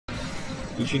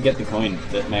You should get the coin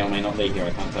that may or may not be here,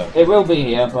 I can't tell. It will be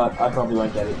here, but I probably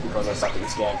won't get it because I suck at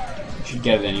this game. You should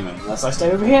get it anyway. Unless I stay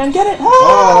over here and get it!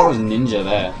 Oh, that was ninja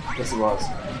there. Yes, it was.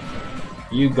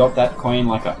 You got that coin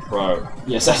like a pro.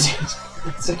 Yes, I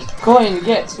did. It's a coin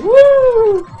get!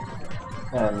 Woo!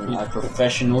 You're a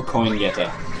professional coin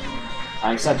getter.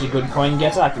 I'm such a good coin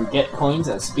getter, I can get coins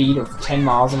at a speed of 10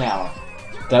 miles an hour.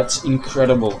 That's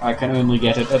incredible. I can only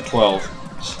get it at 12.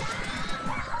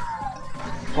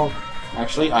 Well,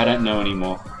 actually, I don't know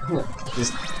anymore.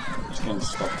 Just gonna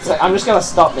stop. So I'm just gonna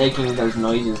stop making those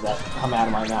noises that come out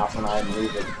of my mouth when I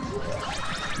move it.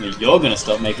 No, you're gonna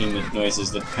stop making the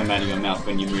noises that come out of your mouth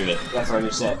when you move it. That's what I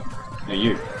just said. No,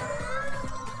 you.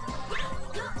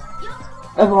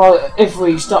 Well, if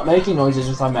we stop making noises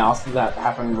with our mouth that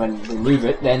happen when we move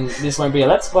it, then this won't be a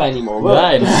Let's Play anymore, will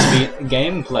Right, it? it'll just be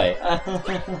gameplay.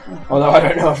 Although I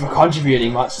don't know if we're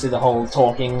contributing much to the whole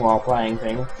talking while playing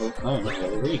thing. Well, no, not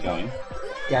really. Where are you going?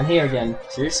 Down here again.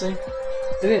 Seriously?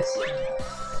 To this.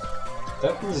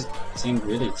 That seemed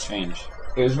really strange.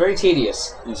 It was very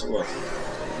tedious. Yes, it was.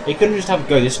 You couldn't just have it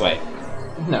go this way.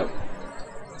 No.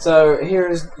 So here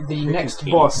is the next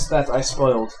boss that I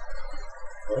spoiled.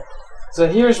 So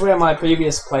here's where my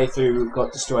previous playthrough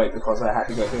got destroyed because I had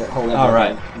to go through that whole level. Oh,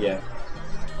 right. Yeah.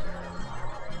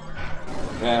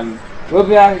 We'll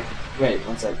be back. Wait,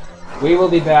 1 sec. We will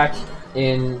be back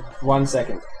in 1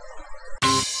 second.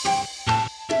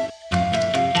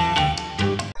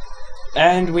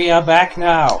 And we are back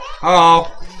now.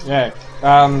 Oh! Yeah.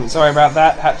 Sorry about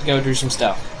that. Had to go do some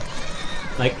stuff.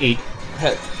 Like, eat.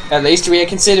 At least we are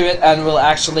considerate and will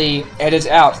actually edit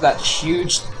out that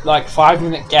huge, like,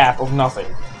 5-minute gap of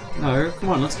nothing. No, come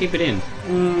on, let's keep it in.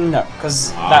 No,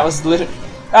 because that was literally...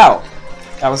 Ow!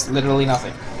 That was literally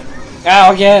nothing.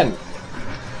 Ow, again!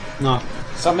 No.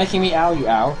 Stop making me ow, you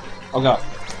ow. Oh god.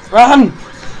 Run!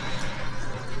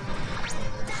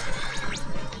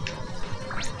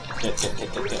 Get.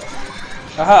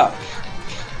 Aha!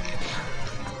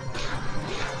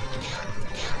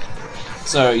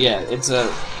 So, yeah, it's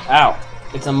a... Ow!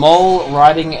 It's a mole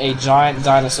riding a giant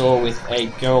dinosaur with a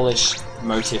girlish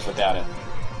motif about it.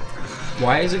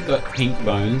 Why has it got pink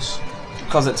bones?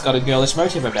 Because it's got a girlish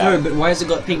motif about No, it. but why has it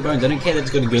got pink bones? I don't care that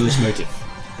it's got a girlish motif.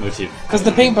 Because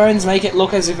the pink bones make it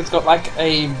look as if it's got like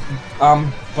a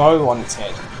bow on its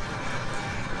head.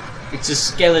 It's a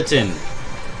skeleton.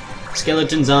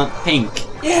 Skeletons aren't pink.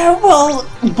 Yeah, well,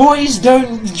 boys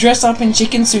don't dress up in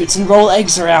chicken suits and roll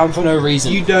eggs around for no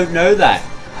reason. You don't know that.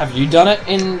 Have you done it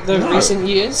in the No. recent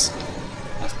years?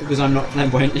 That's because I'm not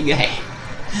flamboyantly gay.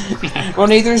 Well,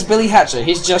 neither is Billy Hatcher.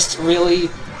 He's just really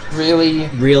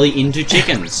into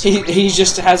chickens. he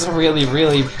just has a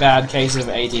really bad case of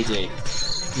ADD.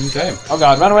 Okay. Oh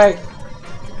god, run away!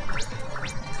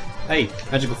 Hey,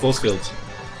 magical force fields.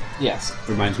 Yes.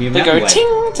 Reminds me of They go Mountain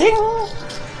Blade. ting ting!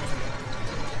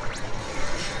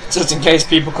 Just in case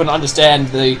people couldn't understand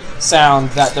the sound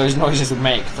that those noises would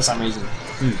make for some reason.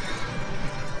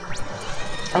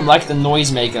 I'm like the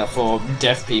noisemaker for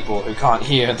deaf people who can't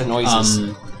hear the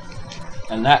noises.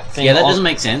 And that thing... Yeah, that doesn't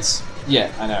make sense.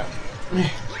 Yeah, I know.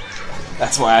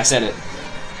 That's why I said it.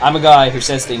 I'm a guy who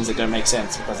says things that don't make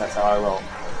sense because that's how I roll.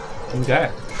 Okay.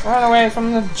 Run away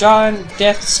from the giant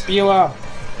death spewer!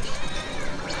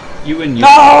 You and you.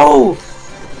 No!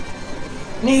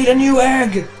 Need a new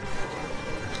egg!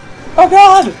 Oh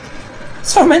god!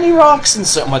 So many rocks and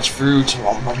so much fruit.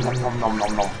 Nom, nom, nom, nom, nom,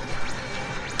 nom, nom.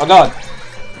 Oh god!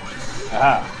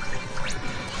 Ah.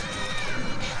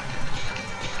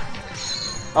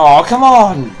 Oh, come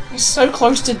on! He's so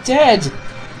close to dead!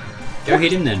 Go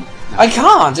hit him then. I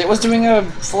can't! It was doing a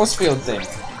force field thing.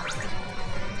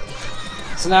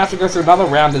 So now I have to go through another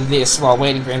round of this while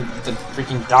waiting for him to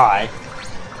freaking die.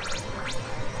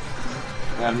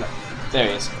 There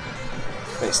he is.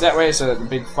 Face that way so that the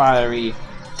big fiery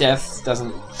death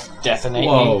doesn't detonate me.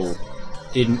 Whoa.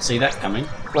 Didn't see that coming.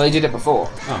 Well, he did it before.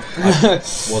 Oh, I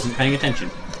wasn't paying attention.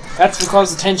 That's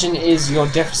because attention is your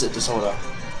deficit disorder.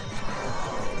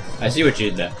 I see what you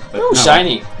did there. But Ooh, no.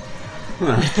 shiny!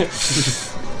 Oh,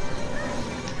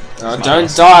 Smart don't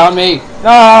ass. die on me!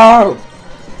 No!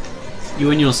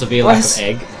 You and your severe Where's-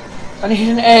 lack of egg. I need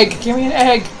an egg! Give me an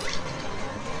egg!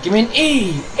 Give me an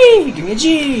E! E! Give me a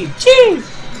G! G!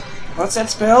 What's that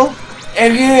spell?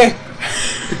 Egg!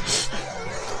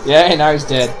 Yeah, now he's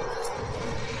dead.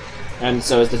 And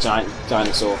so is the giant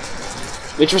dinosaur.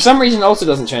 Which for some reason also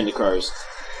doesn't turn to crows.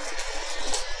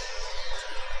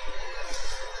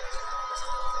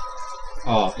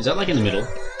 Oh, is that like in the middle?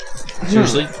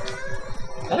 Seriously?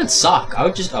 That'd suck. I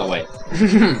would just... Oh, wait.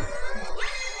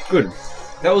 Good.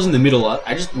 That was in the middle.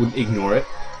 I just would ignore it.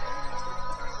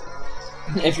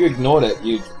 If you ignored it,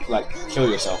 you'd, like, kill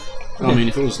yourself. I mean,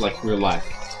 if it was, like, real life.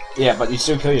 Yeah, but you'd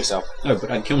still kill yourself. No,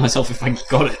 but I'd kill myself if I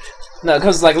got it. No,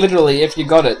 because, like, literally, if you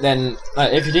got it, then...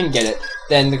 if you didn't get it,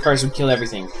 then the crows would kill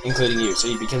everything, including you, so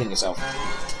you'd be killing yourself.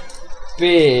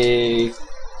 Big...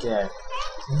 Yeah.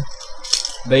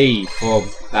 B for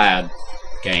bad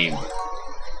game.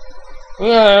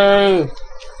 Whoa!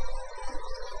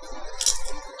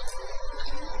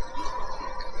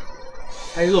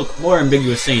 Hey, look, more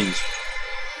ambiguous scenes.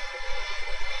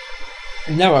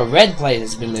 Now a red plate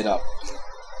has been lit up.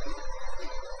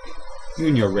 You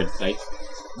and your red plate.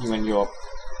 You and your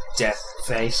death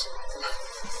face.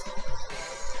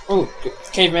 Oh,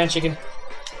 caveman chicken.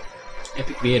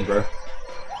 Epic beard, bro.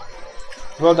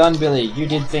 Well done, Billy. You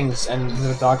did things, and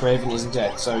the Dark Raven isn't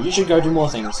dead, so you should go do more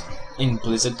things in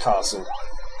Blizzard Castle.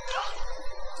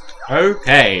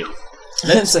 Okay,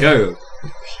 let's go.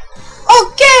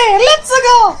 Okay, let's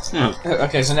go! Oh.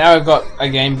 Okay, so now I've got a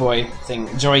Game Boy thing,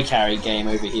 Joy Carry game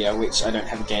over here, which I don't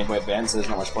have a Game Boy Advance, so there's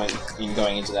not much point in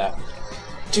going into that.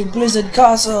 To Blizzard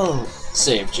Castle!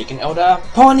 Save Chicken Elder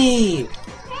Pony!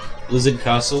 Blizzard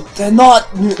Castle. They're not...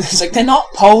 It's like, they're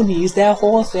not ponies, they're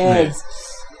horses! No.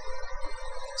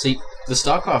 See, the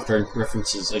StarCraft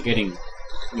references are getting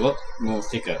a lot more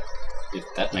thicker, if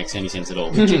that makes any sense at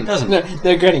all, which it doesn't. No,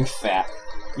 they're getting fat.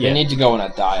 Yeah. They need to go on a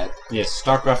diet. Yes,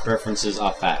 StarCraft references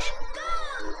are fat.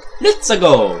 Let's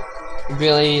go!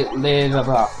 Billy, blah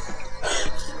blah.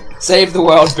 Save the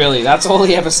world, Billy. That's all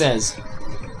he ever says.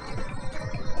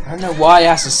 I don't know why he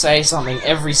has to say something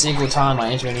every single time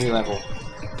I enter a new level.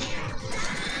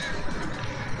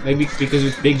 Maybe because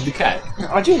it's Big the Cat.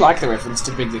 I do like the reference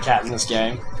to Big the Cat in this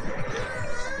game.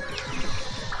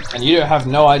 And you have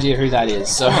no idea who that is,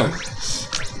 so...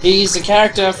 He's a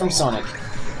character from Sonic.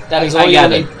 That is all you'll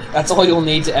need. That's all you'll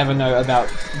need to ever know about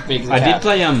Big the Cat. I did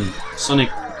play Sonic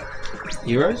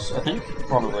Heroes, I think.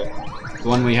 Probably. The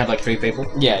one where you had like 3 people.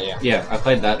 Yeah, yeah. Yeah, I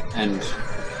played that, and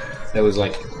there was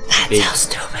like. That's big... how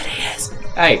stupid he is.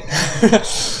 Hey.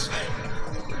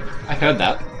 I heard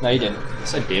that. No, you didn't.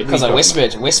 Yes, I did. Because I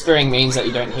whispered. Whispering means that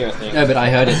you don't hear a thing. No, but I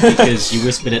heard it because you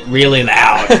whispered it really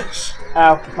loud.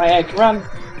 Ow, my egg, run!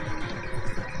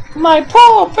 My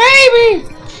poor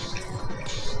baby!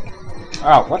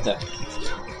 Oh, what the?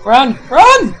 Run!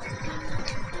 Run!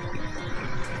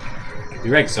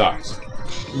 Your egg sucks.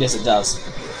 Yes, it does.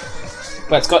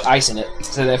 But it's got ice in it,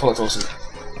 so therefore it's awesome.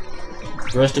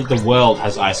 The rest of the world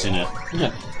has ice in it.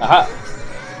 Aha!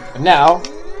 And now,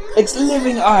 it's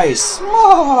living ice!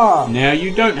 Ah! Now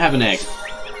you don't have an egg.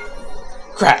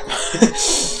 Crap!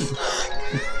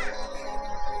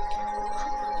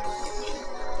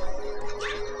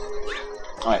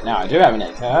 Alright, now I do have an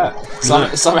egg.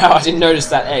 Somehow I didn't notice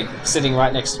that egg sitting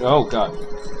right next to... Oh, God.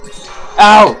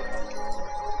 Ow!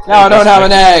 Now I don't have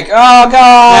an egg! Oh,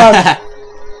 God!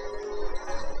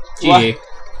 GG.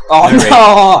 Oh,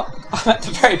 no! I'm at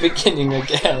the very beginning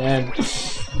again.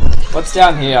 What's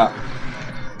down here?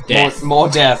 Death. More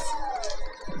death.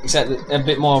 Except a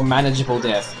bit more manageable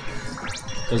death.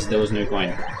 Because there was no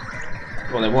coin.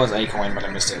 Well, there was a coin, but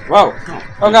I missed it. Whoa!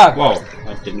 Oh, God! Whoa,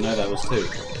 I didn't know that was 2.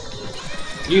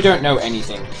 You don't know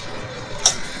anything.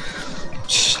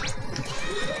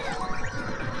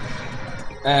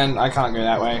 And I can't go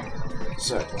that way.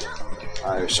 So,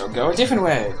 I shall go a different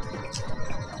way.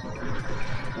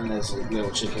 And there's a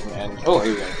little chicken and... Oh,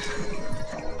 here we go.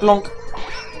 Plonk!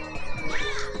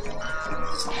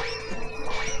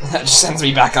 That just sends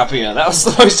me back up here. That was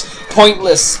the most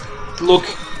pointless look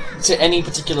to any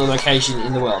particular location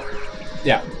in the world.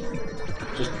 Yeah.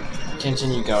 Just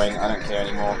continue going. I don't care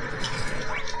anymore.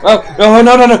 Oh, no,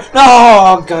 no, no, no, no!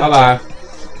 Oh, God.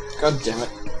 God damn it.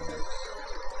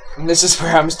 And this is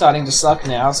where I'm starting to suck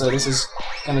now, so this is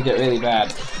gonna get really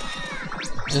bad.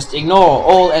 Just ignore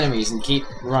all enemies and keep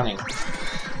running.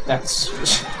 That's...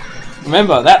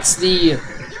 Remember, that's the...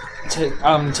 10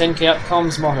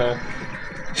 Capcom's motto.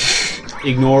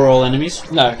 Ignore all enemies?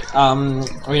 No,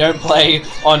 we don't play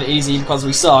on easy because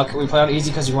we suck. We play on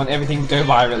easy because we want everything to go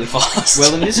by really fast.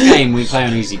 Well, in this game, we play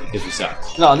on easy because we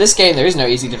suck. No, in this game there is no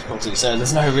easy difficulty, so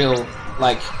there's no real,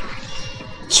 like,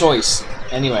 choice.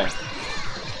 Anyway.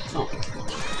 Oh.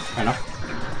 Fair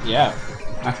enough. Yeah.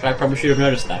 I probably should have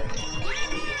noticed that.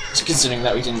 Just considering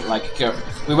that we didn't, like, go...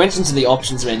 We went into the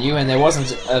options menu and there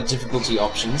wasn't a difficulty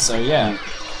option, so yeah.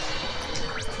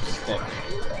 Okay.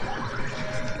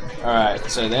 Alright,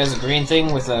 so there's a green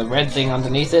thing with a red thing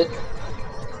underneath it.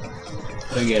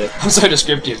 I don't get it. I'm so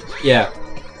descriptive. Yeah.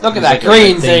 Look at that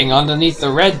green thing underneath the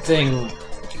red thing.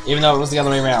 Even though it was the other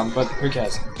way around, but who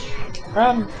cares?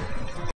 Run!